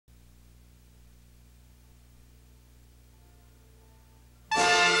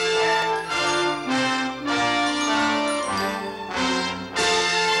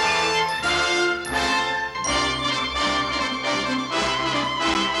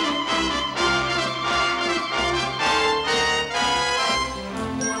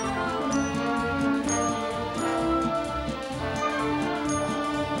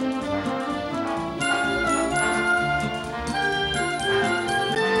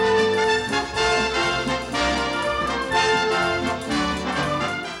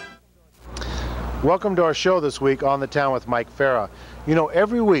Welcome to our show this week, On the Town with Mike Farah. You know,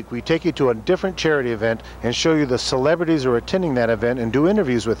 every week we take you to a different charity event and show you the celebrities who are attending that event and do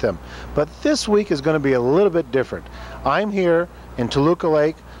interviews with them. But this week is going to be a little bit different. I'm here in Toluca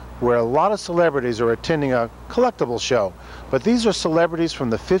Lake where a lot of celebrities are attending a collectible show. But these are celebrities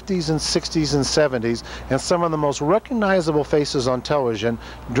from the 50s and 60s and 70s and some of the most recognizable faces on television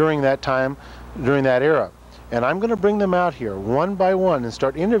during that time, during that era. And I'm going to bring them out here one by one and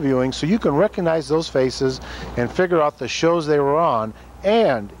start interviewing so you can recognize those faces and figure out the shows they were on,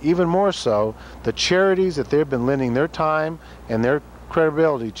 and even more so, the charities that they've been lending their time and their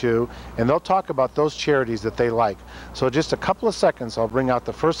credibility to, and they'll talk about those charities that they like. So just a couple of seconds, I'll bring out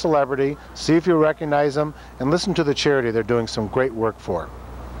the first celebrity, see if you recognize them, and listen to the charity they're doing some great work for.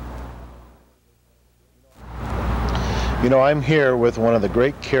 You know, I'm here with one of the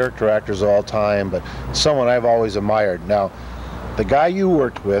great character actors of all time, but someone I've always admired. Now, the guy you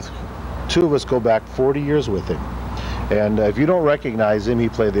worked with, two of us go back 40 years with him. And if you don't recognize him, he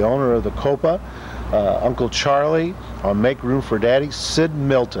played the owner of the Copa, Uncle Charlie, on Make Room for Daddy, Sid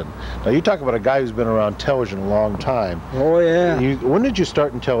Melton. Now, you talk about a guy who's been around television a long time. Oh, yeah. When did you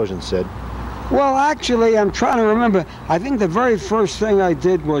start in television, Sid? Well, actually, I'm trying to remember. I think the very first thing I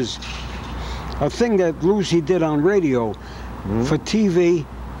did was a thing that Lucy did on radio for TV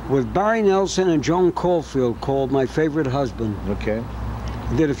with Barry Nelson and Joan Caulfield called My Favorite Husband. Okay.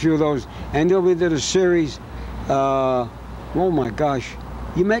 I did a few of those. And then we did a series, oh my gosh,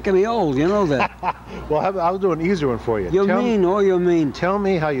 you're making me old, you know that. Well, I'll do an easier one for you. You mean. Tell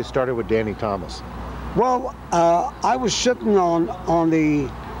me how you started with Danny Thomas. Well, I was sitting on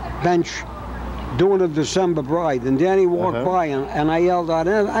the bench doing a December Bride, and Danny walked by, and I yelled out,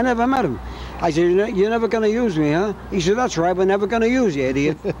 I never met him. I said, you're never going to use me, huh? He said, that's right, we're never going to use you,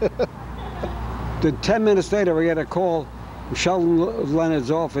 idiot. 10 minutes later, I get a call from Sheldon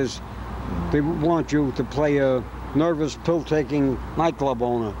Leonard's office. They want you to play a nervous, pill-taking nightclub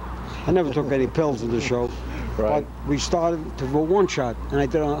owner. I never took any pills in the show. Right. But we started to go one shot, and I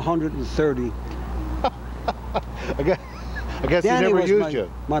did 130. I guess Danny he never was used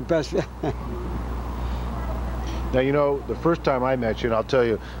you. My best. Now, you know, the first time I met you, and I'll tell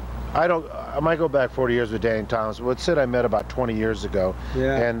you, I might go back 40 years with Danny Thomas. With Sid, I met about 20 years ago.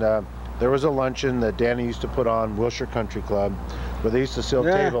 Yeah. And there was a luncheon that Danny used to put on Wilshire Country Club, where they used to sell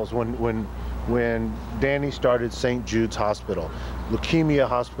tables when Danny started St. Jude's Hospital, leukemia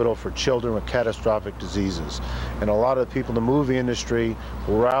hospital for children with catastrophic diseases. And a lot of the people in the movie industry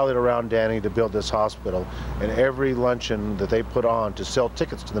rallied around Danny to build this hospital. And every luncheon that they put on to sell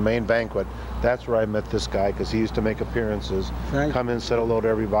tickets to the main banquet, that's where I met this guy, because he used to make appearances, come in, say hello to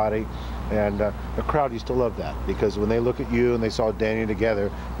everybody. And the crowd used to love that, because when they look at you and they saw Danny together,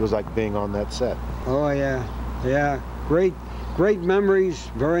 it was like being on that set. Oh, yeah. Yeah. Great memories,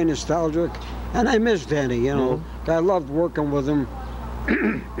 very nostalgic. And I miss Danny, you know. I loved working with him.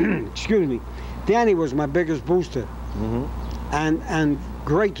 Excuse me. Danny was my biggest booster. And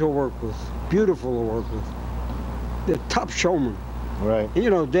great to work with. Beautiful to work with. The top showman. Right. And, you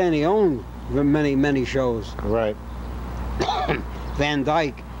know, Danny owned many shows. Right. Van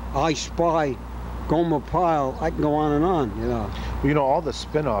Dyke, I Spy, Gomer Pyle, I can go on and on, you know. You know, all the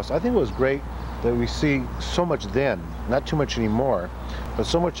spin-offs, I think it was great that we see so much then, not too much anymore, but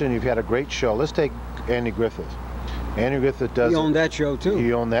so much then. You've had a great show. Let's take Andy Griffith. Andy Griffith does. He owned that show too.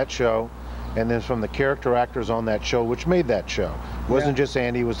 He owned that show, and then from the character actors on that show, which made that show. It wasn't just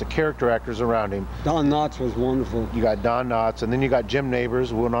Andy, it was the character actors around him. Don Knotts was wonderful. You got Don Knotts, and then you got Jim Neighbors,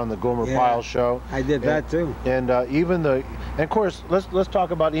 who went on the Gomer Pyle show. I did that too. And and of course, let's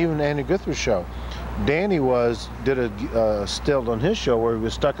talk about even Andy Griffith's show. Danny did a stint on his show where he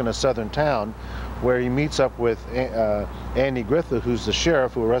was stuck in a southern town, where he meets up with Andy Griffith, who's the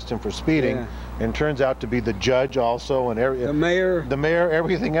sheriff who arrested him for speeding, and turns out to be the judge also, and the mayor,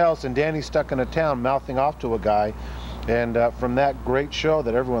 everything else. And Danny's stuck in a town mouthing off to a guy, and from that great show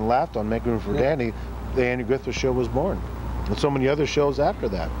that everyone laughed on, Make Room for Danny, the Andy Griffith show was born, and so many other shows after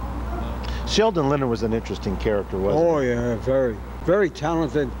that. Sheldon Leonard was an interesting character, wasn't he? Oh yeah, very, very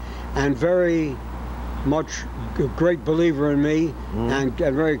talented, and very much a great believer in me, and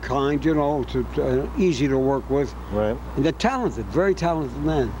very kind, you know, easy to work with. Right. And they're talented, very talented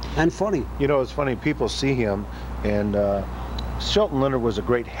man, and funny. You know, it's funny, people see him, and Sheldon Leonard was a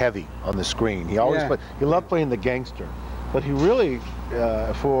great heavy on the screen. He always he loved playing the gangster, but he really,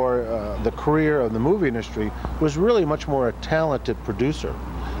 for the career of the movie industry, was really much more a talented producer.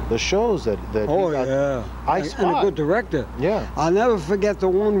 The shows that he got, and a good director. Yeah. I'll never forget the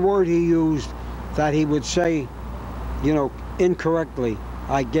one word he used that he would say, you know, incorrectly.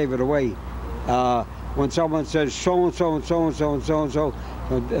 I gave it away. When someone says so and so and so and so and so and so,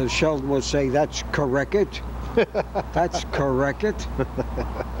 Sheldon would say, "That's correct. That's correct."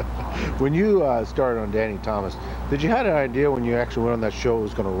 When you started on Danny Thomas, did you have an idea when you actually went on that show it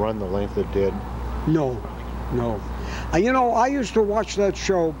was going to run the length it did? No, no. You know, I used to watch that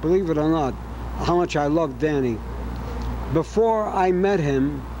show, believe it or not, how much I loved Danny. Before I met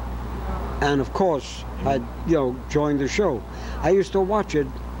him, and of course, I joined the show, I used to watch it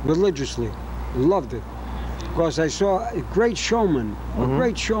religiously. Loved it. Because I saw a great showman, a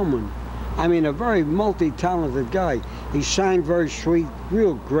great showman. I mean, a very multi-talented guy. He sang very sweet,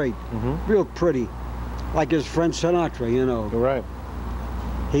 real great, real pretty, like his friend Sinatra, you know. Right.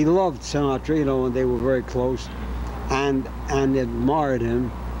 He loved Sinatra, you know, and they were very close, and admired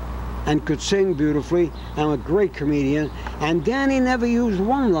him, and could sing beautifully, and a great comedian. And Danny never used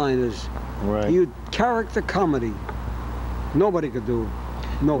one-liners. Right. He used character comedy. Nobody could do it.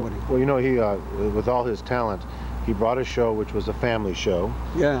 Nobody. Well, you know, he with all his talent, he brought a show which was a family show.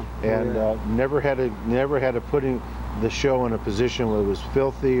 Yeah. And never had to put the show in a position where it was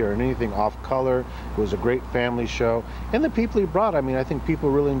filthy or anything off color. It was a great family show, and the people he brought, I mean, I think people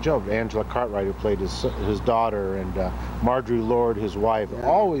really enjoyed it. Angela Cartwright, who played his daughter, and Marjorie Lord, his wife. Yeah.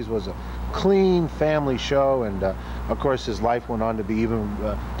 Always was a clean family show, and of course his life went on to be even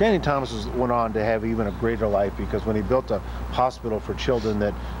Danny Thomas went on to have even a greater life, because when he built a hospital for children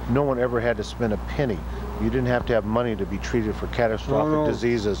that no one ever had to spend a penny. You didn't have to have money to be treated for catastrophic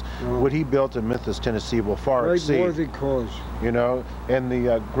diseases. No. What he built in Memphis, Tennessee will far exceed. Great worthy cause. You know, and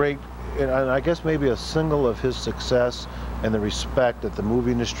the and I guess maybe a single of his success and the respect that the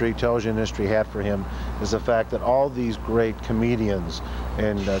movie industry, television industry had for him is the fact that all these great comedians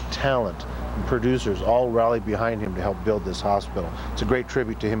and talent and producers all rallied behind him to help build this hospital. It's a great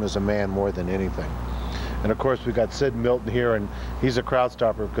tribute to him as a man more than anything. And of course we got Sid Melton here, and he's a crowd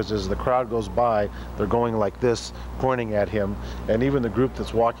stopper, because as the crowd goes by, they're going like this, pointing at him, and even the group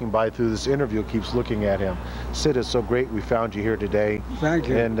that's walking by through this interview keeps looking at him. Sid, it's so great we found you here today. Thank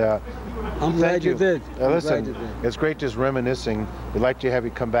you. And I'm glad you did. Listen, it's great just reminiscing. We'd like to have you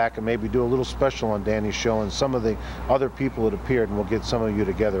come back and maybe do a little special on Danny's show and some of the other people that appeared, and we'll get some of you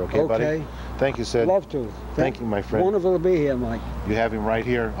together, okay, buddy? Thank you, Sid. Love to. Thank you, my friend. Wonderful to be here, Mike. You have him right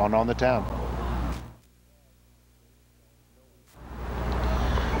here on the Town.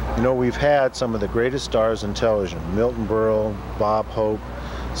 You know, we've had some of the greatest stars in television, Milton Berle, Bob Hope,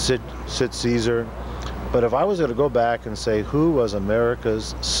 Sid Caesar, but if I was going to go back and say who was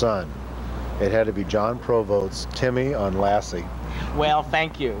America's son, it had to be John Provost's Timmy on Lassie. Well,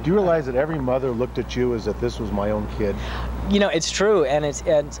 thank you. Do you realize that every mother looked at you as if this was my own kid? You know, it's true, and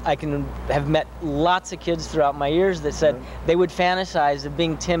I can have met lots of kids throughout my years that said they would fantasize of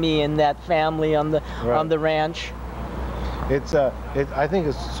being Timmy and that family on the ranch. I think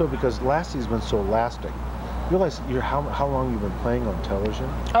it's so because Lassie's been so lasting. You realize how long you've been playing on television?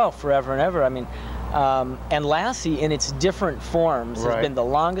 Oh, forever and ever. I mean, and Lassie in its different forms has been the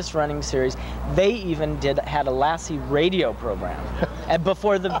longest running series. They even had a Lassie radio program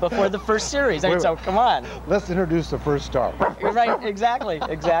before the first series. I mean, so come on. Let's introduce the first star. Right, exactly.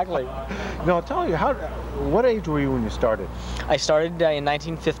 Now, tell you, what age were you when you started? I started in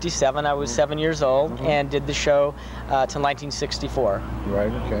 1957. I was 7 years old and did the show till 1964.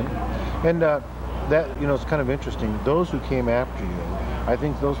 Right, okay. And that, you know, it's kind of interesting. Those who came after you, I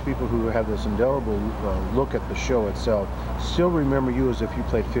think those people who have this indelible look at the show itself still remember you as if you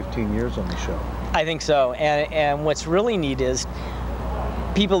played 15 years on the show. I think so. And what's really neat is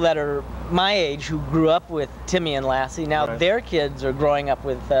people that are my age who grew up with Timmy and Lassie, now their kids are growing up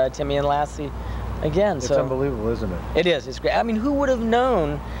with Timmy and Lassie again. It's unbelievable, isn't it? It is. It's great. I mean, who would have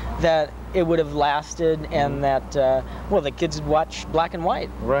known that it would have lasted and that, well, the kids would watch black and white.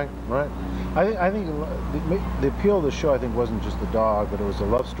 Right. I think the appeal of the show, I think, wasn't just the dog, but it was a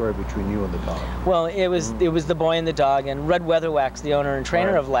love story between you and the dog. Well, it was the boy and the dog, and Red Weatherwax, the owner and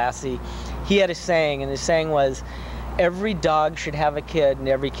trainer of Lassie, he had a saying, and his saying was, every dog should have a kid, and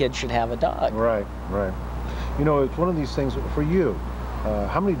every kid should have a dog. Right. You know, it's one of these things, for you,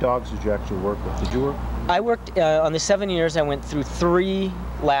 how many dogs did you actually work with? Did you work? I worked, on the 7 years, I went through 3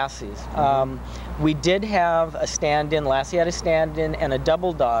 Lassies. We did have a stand-in, Lassie had a stand-in and a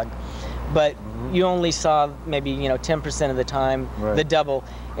double dog, but you only saw maybe 10% of the time the double.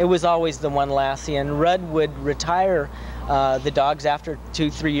 It was always the one Lassie, and Red would retire the dogs after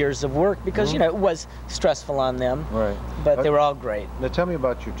 2-3 years of work because it was stressful on them. But they were all great. Now tell me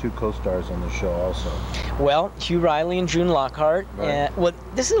about your 2 co-stars on the show also. Well, Hugh Riley and June Lockhart. Well,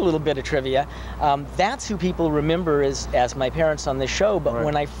 this is a little bit of trivia. That's who people remember as my parents on the show. But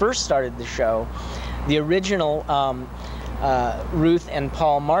when I first started the show, the original Ruth and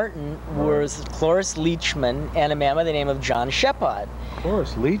Paul Martin was Cloris Leachman and a man by the name of John Shepard.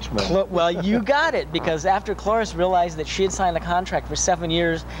 Cloris Leachman. Well, you got it, because after Cloris realized that she had signed a contract for 7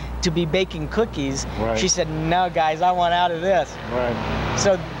 years to be baking cookies, she said, "No, guys, I want out of this." Right.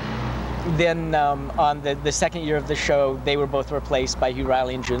 So then on the second year of the show, they were both replaced by Hugh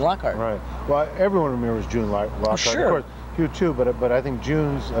Riley and June Lockhart. Right. Well, everyone remembers June Lockhart. Sure. Of course, Hugh too, but I think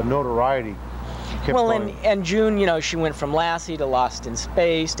June's notoriety kept going. And June, you know, she went from Lassie to Lost in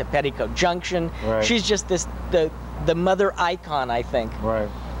Space to Petticoat Junction. Right. She's just the mother icon, I think. Right.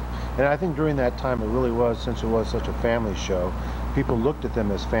 And I think during that time it really was, since it was such a family show, people looked at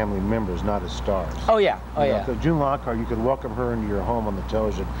them as family members, not as stars. Oh yeah, oh You know, yeah. so June Lockhart, you could welcome her into your home on the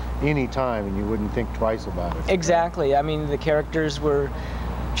television any time and you wouldn't think twice about it. Exactly. I mean, the characters were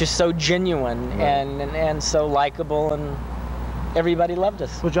just so genuine and so likable, and everybody loved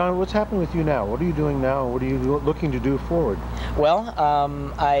us. Well, John, what's happening with you now? What are you doing now? What are you looking to do forward? Well,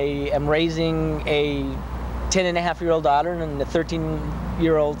 I am raising a 10-and-a-half-year-old daughter and a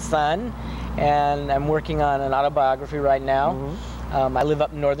 13-year-old son, and I'm working on an autobiography right now. I live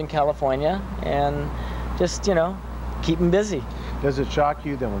up in Northern California, and just, you know, keeping busy. Does it shock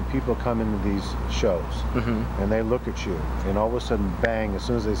you that when people come into these shows and they look at you and all of a sudden, bang, as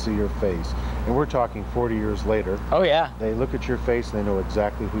soon as they see your face, and we're talking 40 years later, oh yeah, they look at your face and they know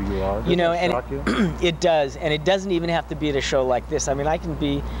exactly who you are? Does you know, that and shock you? it does, and it doesn't even have to be at a show like this. I mean, I can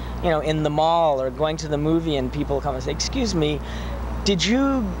be, you know, in the mall or going to the movie, and people come and say, "Excuse me, did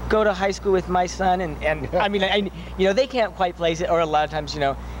you go to high school with my son?" And I mean, you know, they can't quite place it, or a lot of times, you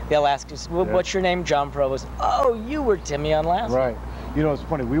know, they'll ask us, well, "What's your name?" "John Provost." "Oh, you were Timmy on Lassie." Right. You know, it's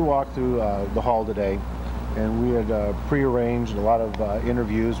funny, we walked through the hall today, and we had pre-arranged a lot of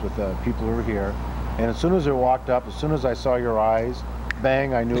interviews with people who were here, and as soon as they walked up, as soon as I saw your eyes,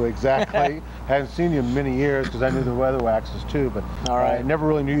 bang, I knew exactly. Hadn't seen you in many years because I knew the Weatherwaxes too, but I never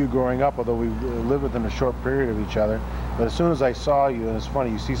really knew you growing up, although we lived within a short period of each other. But as soon as I saw you, and it's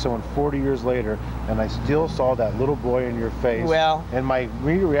funny, you see someone 40 years later, and I still saw that little boy in your face. Well, and my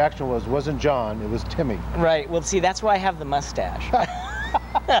immediate reaction wasn't John, it was Timmy. Right. Well, see, that's why I have the mustache.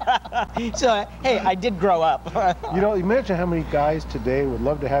 So, hey, I did grow up. You know, imagine how many guys today would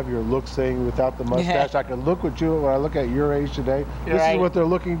love to have your look, saying without the mustache. I can look at you when I look at your age today. This is what they're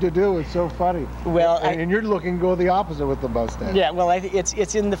looking to do. It's so funny. Well, and you're looking to go the opposite with the mustache. Yeah, well,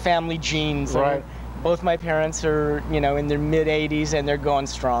 it's in the family genes. Right. Both my parents are, you know, in their mid-80s, and they're going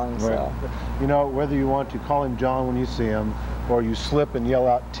strong. Right. So, you know, whether you want to call him John when you see him, or you slip and yell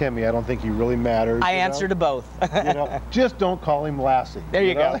out Timmy, I don't think he really matters. I answer to both. You know, just don't call him Lassie. There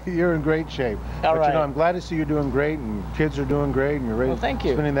you go. You're in great shape. All right. You know, I'm glad to see you doing great, and kids are doing great, and you're ready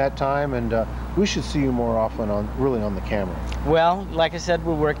spending that time, and we should see you more often on the camera. Well, like I said,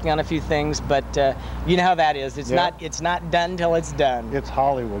 we're working on a few things, but you know how that is. It's not done till it's done. It's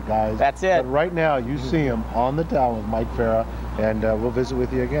Hollywood, guys. That's it. But right now, you see him on the town with Mike Farah, and we'll visit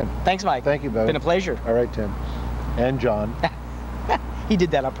with you again. Thanks, Mike. Thank you, buddy. It's been a pleasure. All right, Tim. And John. He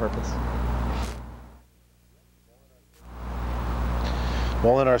did that on purpose.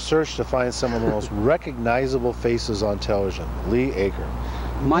 Well, in our search to find some of the most recognizable faces on television, Lee Agar.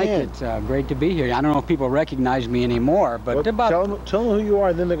 Mike, it's great to be here. I don't know if people recognize me anymore, but tell them who you are,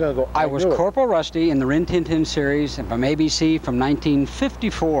 and then they're going to go, I was Corporal Rusty in the Rin Tin Tin series from ABC from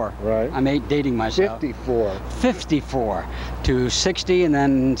 1954. Right. I'm dating myself. 54. 54 to 60, and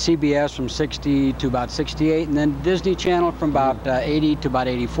then CBS from 60 to about 68, and then Disney Channel from about 80 to about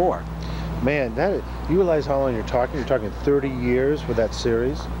 84. Man, you realize how long you're talking? You're talking 30 years for that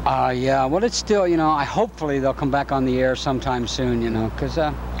series? Yeah, well, it's still, you know, hopefully they'll come back on the air sometime soon, you know, because...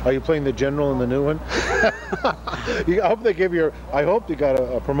 Are you playing the general in the new one? I hope they give you, I hope you got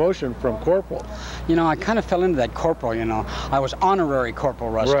a promotion from corporal. You know, I kind of fell into that corporal, you know. I was honorary Corporal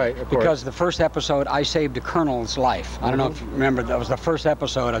Rusty. Right, of course. Because the first episode, I saved a colonel's life. I don't know if you remember, that was the first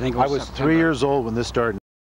episode, I think it was I was September. 3 years old when this started.